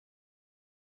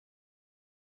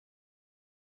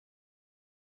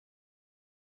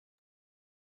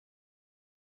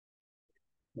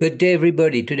Good day,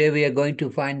 everybody. Today we are going to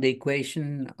find the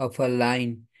equation of a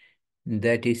line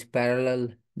that is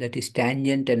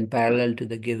tangent and parallel to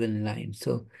the given line.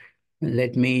 So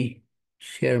let me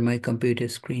share my computer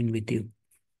screen with you.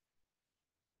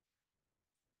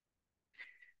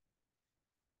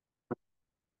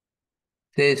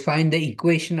 Says find the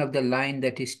equation of the line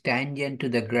that is tangent to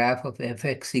the graph of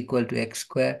fx equal to x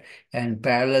squared and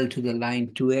parallel to the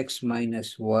line 2x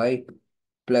minus y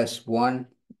plus 1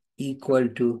 equal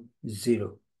to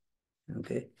 0.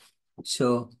 Okay,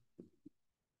 so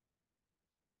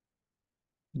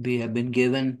we have been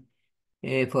given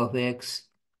f of x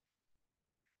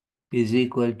is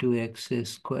equal to x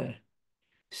squared.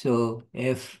 So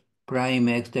f prime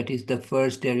x, that is the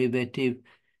first derivative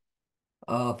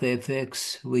of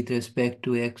fx with respect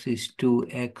to x, is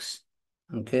 2x.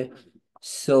 Okay,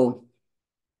 so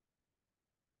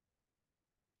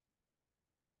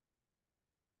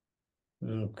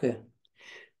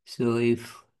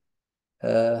if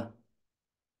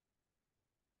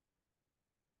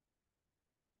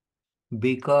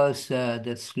because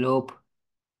the slope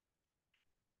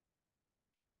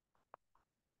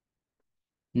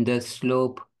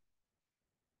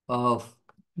of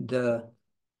the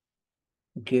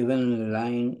given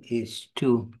line is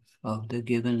 2 of the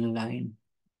given line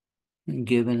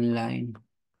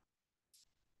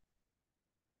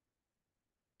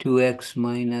 2x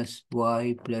minus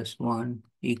y plus 1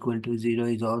 equal to 0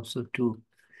 is also 2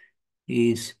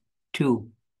 is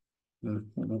 2.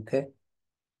 Okay,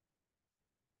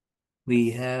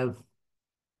 we have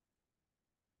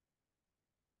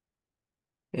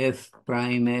f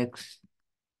prime x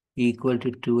equal to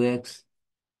 2x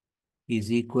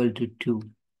is equal to 2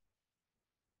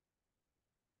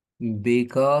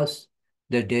 because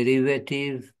the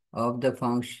derivative of the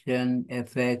function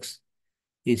fx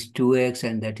is 2x,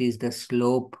 and that is the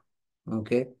slope.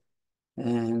 Okay,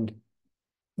 and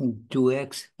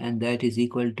 2x, and that is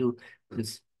equal to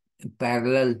this,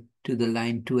 parallel to the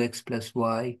line 2x plus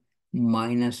y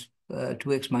minus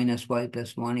 2x minus y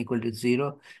plus 1 equal to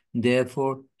 0.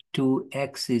 Therefore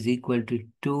 2x is equal to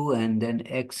 2, and then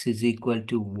x is equal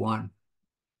to 1.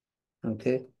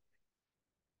 Okay,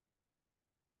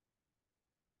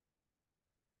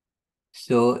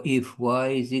 so if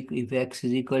x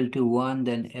is equal to 1,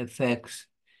 then fx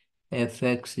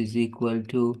is equal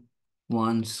to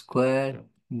 1 square,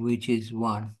 which is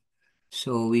 1.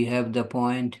 So we have the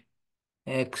point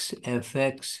x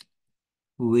fx,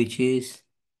 which is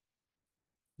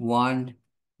 1,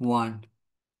 1.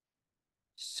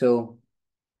 So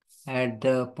at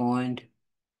the point,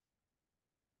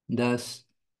 thus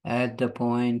at the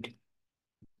point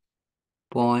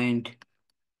 1,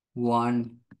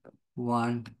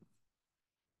 1,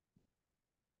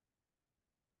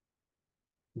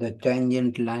 the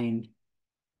tangent line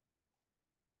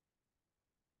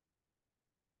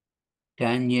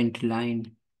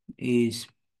is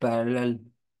parallel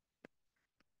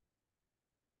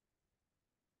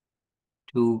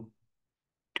to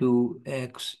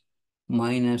 2x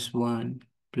minus 1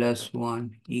 plus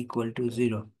 1 equal to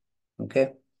 0.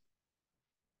 Okay,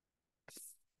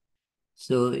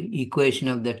 so equation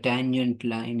of the tangent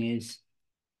line is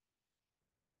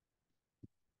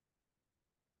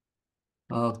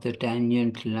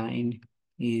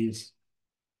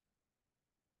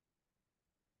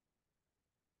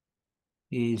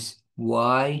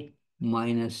y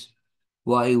minus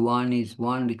y1 is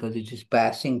 1 because it is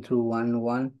passing through 1,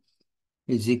 1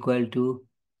 is equal to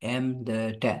m.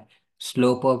 The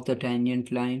slope of the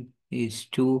tangent line is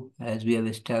 2, as we have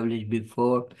established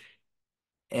before.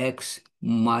 X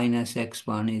minus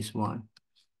x1 is 1.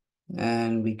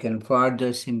 And we can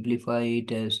further simplify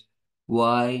it as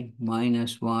y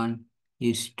minus 1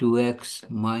 is 2x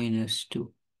minus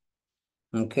 2.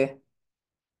 Okay,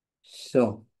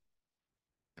 so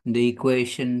the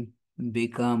equation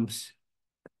becomes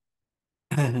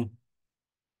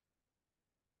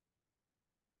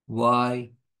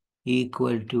y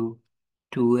equal to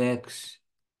 2x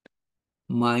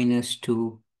minus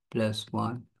 2 plus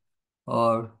 1,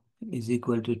 or is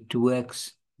equal to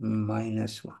 2x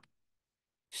minus 1.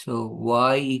 So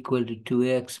y equal to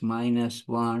 2x minus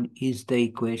 1 is the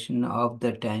equation of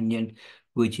the tangent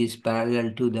which is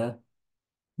parallel to the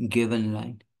given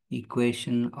line.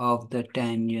 Equation of the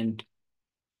tangent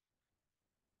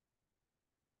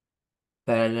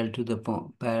parallel to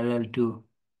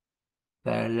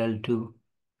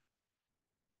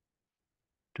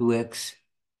 2x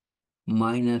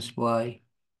minus y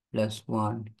plus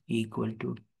 1 equal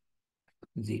to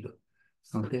 0.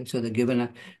 Okay, so the given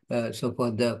so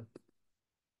for the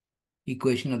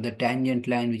equation of the tangent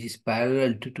line, which is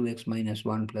parallel to 2x minus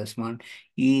 1 plus 1,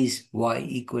 is y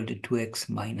equal to 2x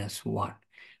minus 1.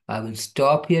 I will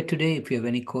stop here today. If you have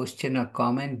any question or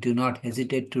comment, do not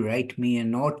hesitate to write me a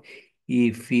note.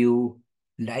 If you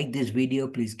like this video,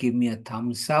 please give me a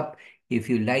thumbs up. If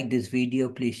you like this video,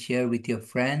 please share with your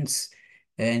friends.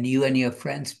 And you and your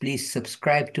friends, please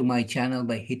subscribe to my channel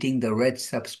by hitting the red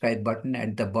subscribe button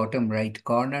at the bottom right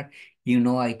corner. You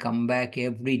know I come back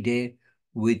every day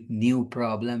with new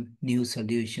problem, new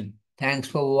solution. Thanks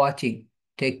for watching.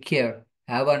 Take care.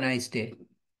 Have a nice day.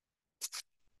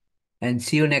 And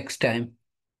see you next time.